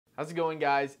How's it going,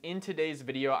 guys? In today's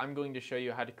video, I'm going to show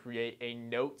you how to create a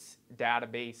notes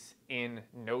database in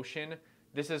Notion.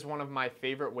 This is one of my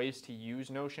favorite ways to use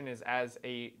Notion is as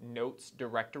a notes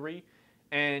directory.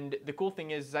 And the cool thing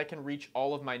is I can reach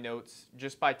all of my notes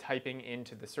just by typing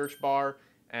into the search bar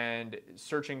and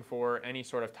searching for any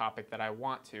sort of topic that I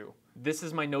want to. This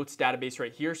is my notes database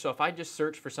right here. So if I just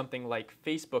search for something like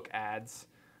Facebook ads,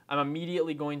 I'm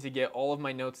immediately going to get all of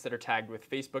my notes that are tagged with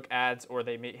Facebook ads, or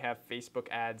they may have Facebook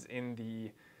ads in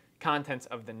the contents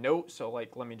of the note. So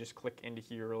like, let me just click into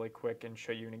here really quick and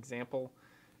show you an example.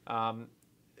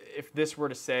 If this were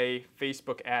to say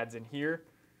Facebook ads in here,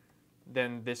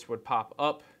 then this would pop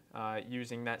up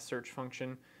using that search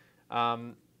function.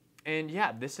 And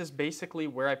yeah, this is basically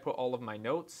where I put all of my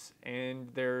notes, and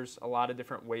there's a lot of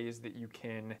different ways that you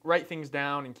can write things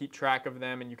down and keep track of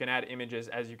them, and you can add images,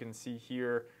 as you can see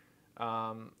here.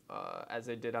 As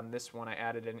I did on this one, I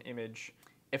added an image.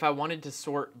 If I wanted to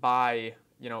sort by,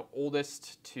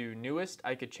 oldest to newest,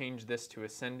 I could change this to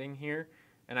ascending here,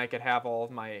 and I could have all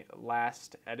of my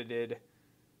last edited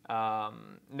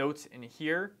notes in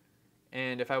here.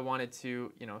 And if I wanted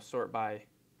to, sort by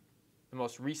the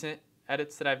most recent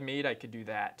edits that I've made, I could do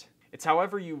that. It's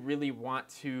however you really want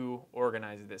to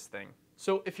organize this thing.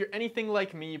 So if you're anything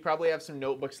like me, you probably have some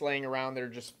notebooks laying around that are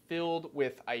just filled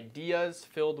with ideas,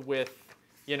 filled with,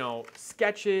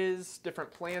 sketches, different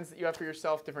plans that you have for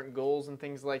yourself, different goals and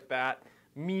things like that,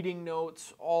 meeting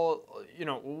notes, all,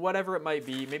 whatever it might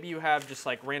be. Maybe you have just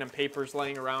like random papers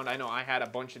laying around. I know I had a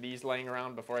bunch of these laying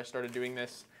around before I started doing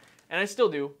this. And I still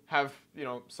do have,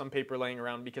 some paper laying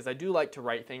around because I do like to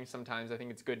write things sometimes. I think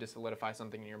it's good to solidify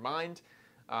something in your mind.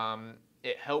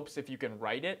 It helps if you can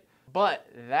write it. But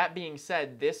that being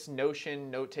said, this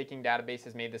Notion note-taking database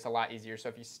has made this a lot easier. So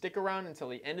if you stick around until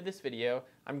the end of this video,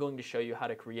 I'm going to show you how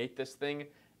to create this thing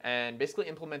and basically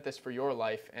implement this for your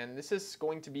life. And this is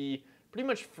going to be pretty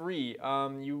much free.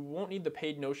 You won't need the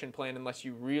paid Notion plan unless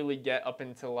you really get up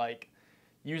into like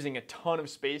using a ton of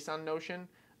space on Notion.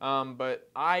 But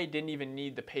I didn't even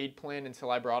need the paid plan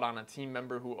until I brought on a team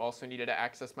member who also needed to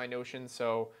access my Notion.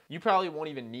 So you probably won't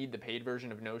even need the paid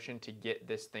version of Notion to get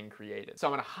this thing created. So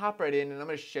I'm gonna hop right in and I'm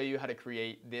gonna show you how to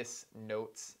create this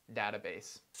notes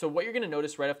database. So what you're gonna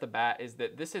notice right off the bat is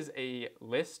that this is a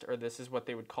list, or this is what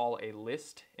they would call a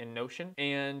list in Notion.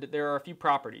 And there are a few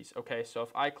properties, okay? So if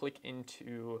I click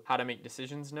into how to make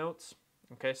decisions notes,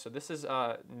 okay, so this is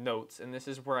notes, and this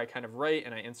is where I kind of write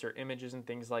and I insert images and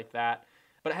things like that.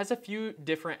 But it has a few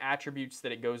different attributes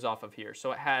that it goes off of here.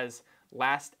 So it has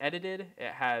last edited,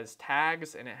 it has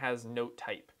tags, and it has note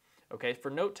type. Okay,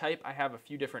 for note type, I have a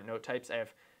few different note types. I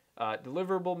have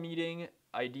deliverable meeting,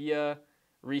 idea,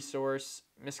 resource,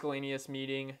 miscellaneous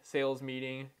meeting, sales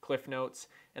meeting, cliff notes,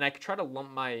 and I could try to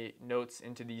lump my notes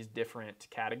into these different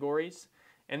categories.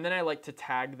 And then I like to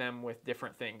tag them with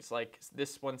different things. Like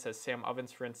this one says Sam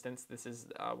Ovens, for instance. This is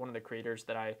one of the creators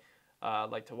that I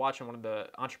like to watch and one of the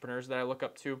entrepreneurs that I look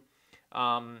up to.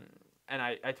 And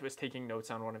I was taking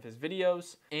notes on one of his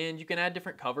videos. And you can add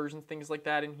different covers and things like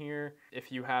that in here.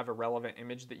 If you have a relevant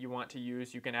image that you want to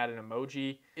use, you can add an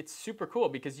emoji. It's super cool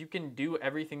because you can do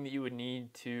everything that you would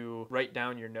need to write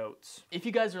down your notes. If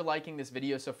you guys are liking this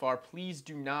video so far, please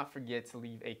do not forget to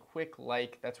leave a quick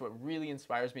like. That's what really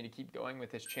inspires me to keep going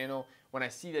with this channel. When I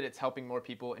see that it's helping more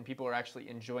people and people are actually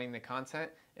enjoying the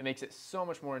content, it makes it so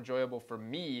much more enjoyable for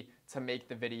me to make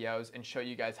the videos and show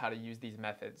you guys how to use these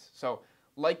methods. So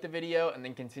like the video and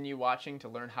then continue watching to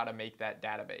learn how to make that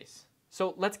database.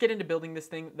 So let's get into building this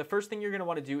thing. The first thing you're gonna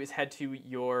wanna do is head to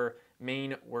your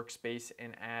main workspace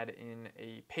and add in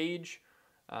a page.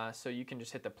 So you can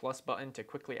just hit the plus button to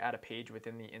quickly add a page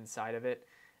within the inside of it.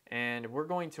 And we're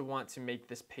going to want to make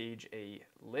this page a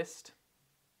list,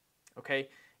 okay?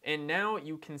 And now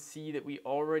you can see that we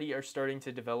already are starting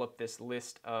to develop this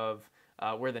list of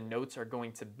where the notes are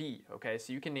going to be, okay?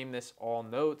 So you can name this all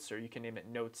notes, or you can name it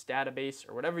notes database,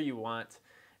 or whatever you want.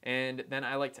 And then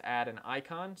I like to add an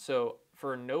icon. So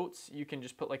for notes, you can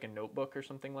just put like a notebook or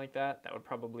something like that. That would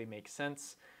probably make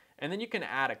sense. And then you can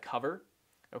add a cover,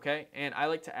 okay? And I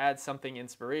like to add something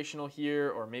inspirational here,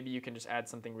 or maybe you can just add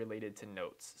something related to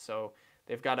notes. So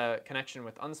they've got a connection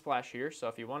with Unsplash here. So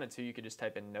if you wanted to, you could just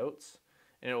type in notes,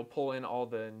 and it will pull in all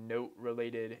the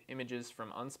note-related images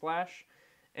from Unsplash.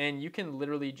 And you can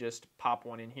literally just pop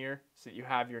one in here so that you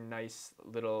have your nice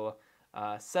little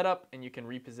setup, and you can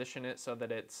reposition it so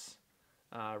that it's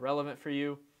relevant for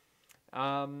you.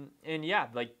 And yeah,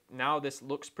 like now this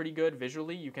looks pretty good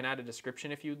visually. You can add a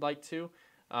description if you'd like to.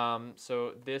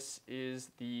 So this is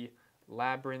the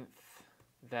labyrinth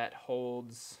that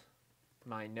holds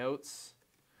my notes.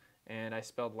 And I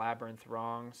spelled labyrinth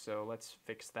wrong, so let's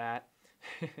fix that.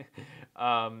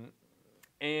 um,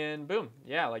 and boom,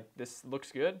 yeah, like this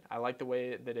looks good. I like the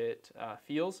way that it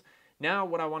feels. Now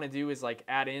what I want to do is like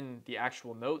add in the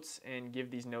actual notes and give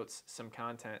these notes some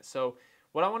content. So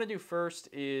what I want to do first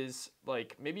is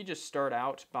like maybe just start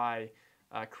out by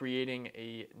creating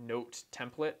a note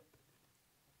template.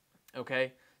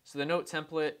 Okay, so the note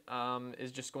template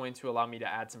is just going to allow me to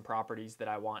add some properties that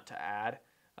I want to add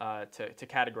to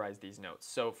categorize these notes.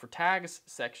 So for tags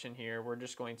section here, we're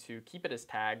just going to keep it as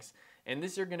tags, and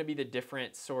these are going to be the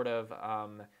different sort of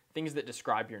things that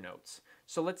describe your notes.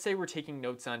 So let's say we're taking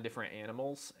notes on different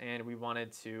animals, and we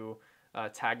wanted to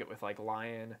tag it with like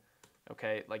lion.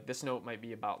 Okay, like this note might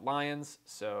be about lions,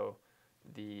 so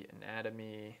the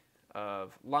anatomy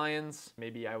of lions.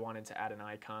 Maybe I wanted to add an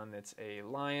icon that's a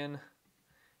lion,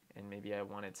 and maybe I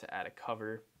wanted to add a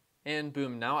cover. And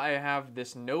boom, now I have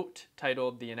this note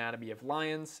titled The Anatomy of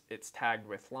Lions. It's tagged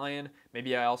with lion.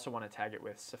 Maybe I also want to tag it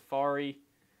with safari.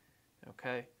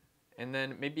 Okay, and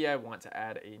then maybe I want to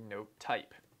add a note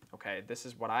type. Okay, this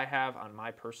is what I have on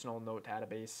my personal note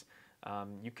database.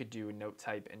 You could do note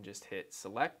type and just hit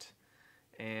select.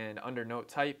 And under note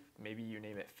type, maybe you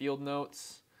name it field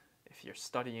notes if you're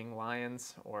studying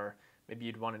lions, or maybe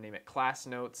you'd want to name it class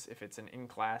notes if it's an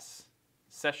in-class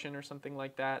session or something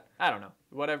like that. I don't know,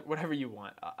 whatever you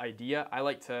want. Idea. I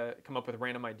like to come up with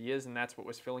random ideas, and that's what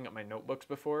was filling up my notebooks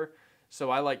before. So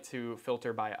I like to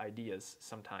filter by ideas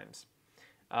sometimes.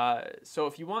 So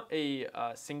if you want a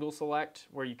single select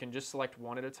where you can just select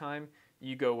one at a time,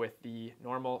 you go with the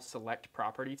normal select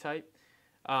property type.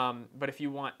 But if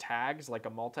you want tags like a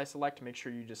multi-select, make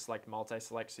sure you just select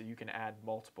multi-select so you can add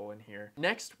multiple in here.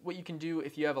 Next, what you can do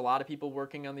if you have a lot of people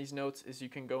working on these notes is you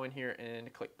can go in here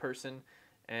and click person,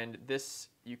 and this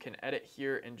you can edit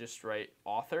here and just write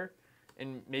author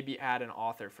and maybe add an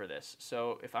author for this.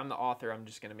 So if I'm the author, I'm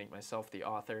just going to make myself the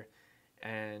author.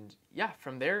 And yeah,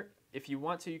 from there, if you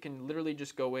want to, you can literally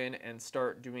just go in and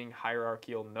start doing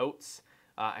hierarchical notes.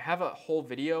 I have a whole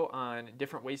video on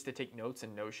different ways to take notes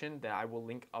in Notion that I will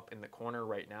link up in the corner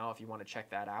right now if you want to check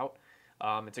that out.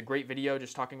 It's a great video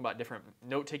just talking about different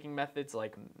note-taking methods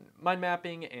like mind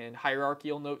mapping and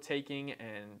hierarchical note-taking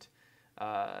and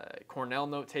Cornell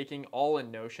note-taking, all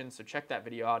in Notion, so check that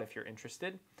video out if you're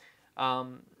interested.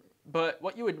 But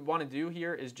what you would want to do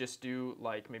here is just do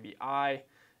like maybe I,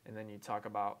 and then you talk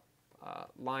about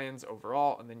lions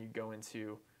overall, and then you go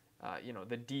into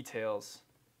the details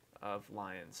of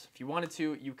lions. If you wanted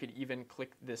to, you could even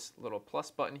click this little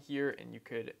plus button here, and you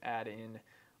could add in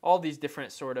all these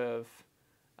different sort of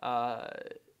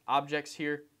objects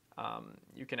here.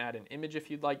 You can add an image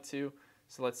if you'd like to.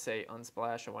 So let's say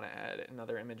Unsplash, I want to add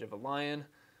another image of a lion,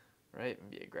 right?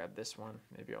 Maybe I grab this one.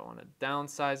 Maybe I want to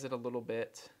downsize it a little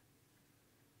bit.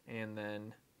 And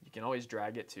then you can always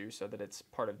drag it too so that it's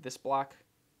part of this block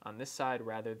on this side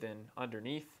rather than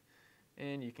underneath.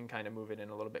 And you can kind of move it in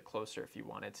a little bit closer if you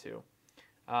wanted to.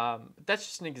 That's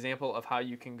just an example of how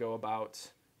you can go about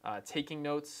taking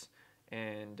notes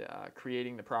and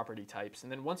creating the property types.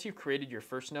 And then once you've created your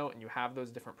first note and you have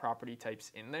those different property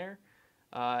types in there,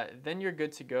 then you're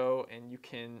good to go and you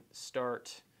can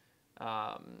start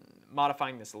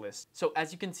modifying this list. So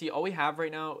as you can see, all we have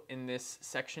right now in this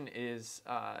section is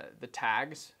the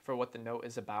tags for what the note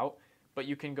is about, but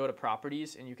you can go to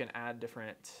properties and you can add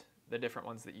the different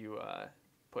ones that you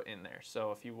put in there.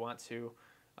 So if you want to,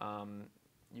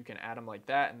 you can add them like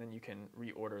that, and then you can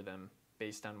reorder them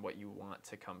based on what you want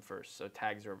to come first. So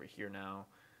tags are over here now,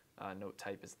 note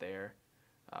type is there.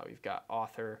 We've got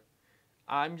author.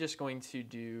 I'm just going to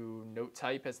do note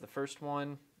type as the first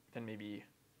one, then maybe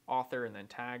author, and then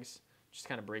tags, just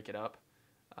kind of break it up.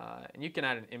 And you can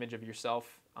add an image of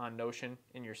yourself on Notion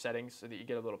in your settings so that you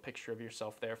get a little picture of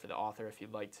yourself there for the author if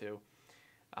you'd like to.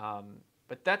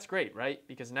 But that's great, right?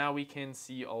 Because now we can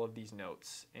see all of these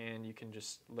notes, and you can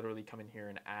just literally come in here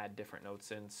and add different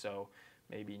notes in. So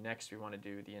maybe next we want to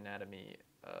do the anatomy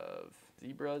of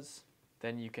zebras.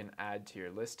 Then you can add to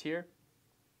your list here.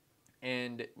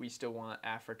 And we still want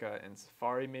Africa and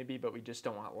safari maybe, but we just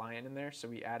don't want lion in there. So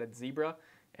we added zebra,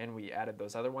 and we added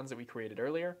those other ones that we created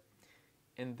earlier.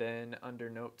 And then under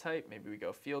note type, maybe we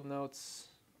go field notes,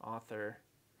 author,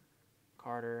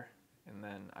 Carter, and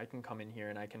then I can come in here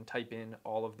and I can type in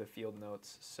all of the field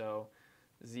notes. So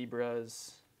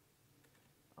zebras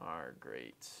are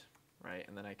great, right?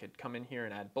 And then I could come in here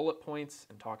and add bullet points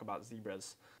and talk about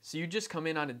zebras. So you just come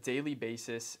in on a daily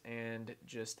basis and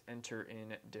just enter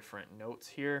in different notes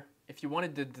here. If you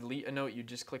wanted to delete a note, you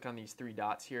just click on these three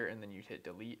dots here and then you'd hit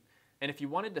delete. And if you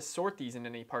wanted to sort these in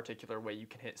any particular way, you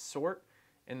can hit sort,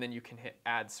 and then you can hit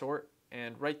add sort,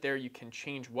 and right there you can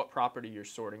change what property you're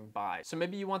sorting by. So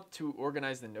maybe you want to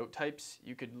organize the note types.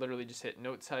 You could literally just hit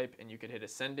note type and you could hit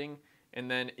ascending. And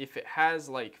then if it has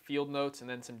like field notes and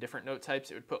then some different note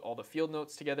types, it would put all the field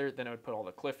notes together, then it would put all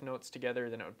the cliff notes together,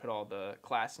 then it would put all the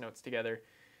class notes together.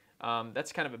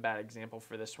 That's kind of a bad example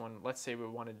for this one. Let's say we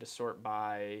wanted to sort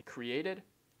by created,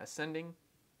 ascending,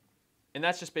 and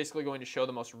that's just basically going to show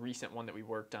the most recent one that we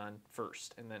worked on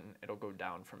first, and then it'll go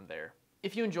down from there.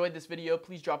 If you enjoyed this video,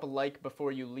 please drop a like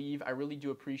before you leave. I really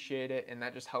do appreciate it, and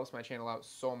that just helps my channel out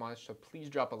so much, so please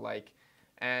drop a like.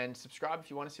 And subscribe if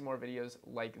you want to see more videos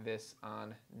like this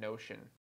on Notion.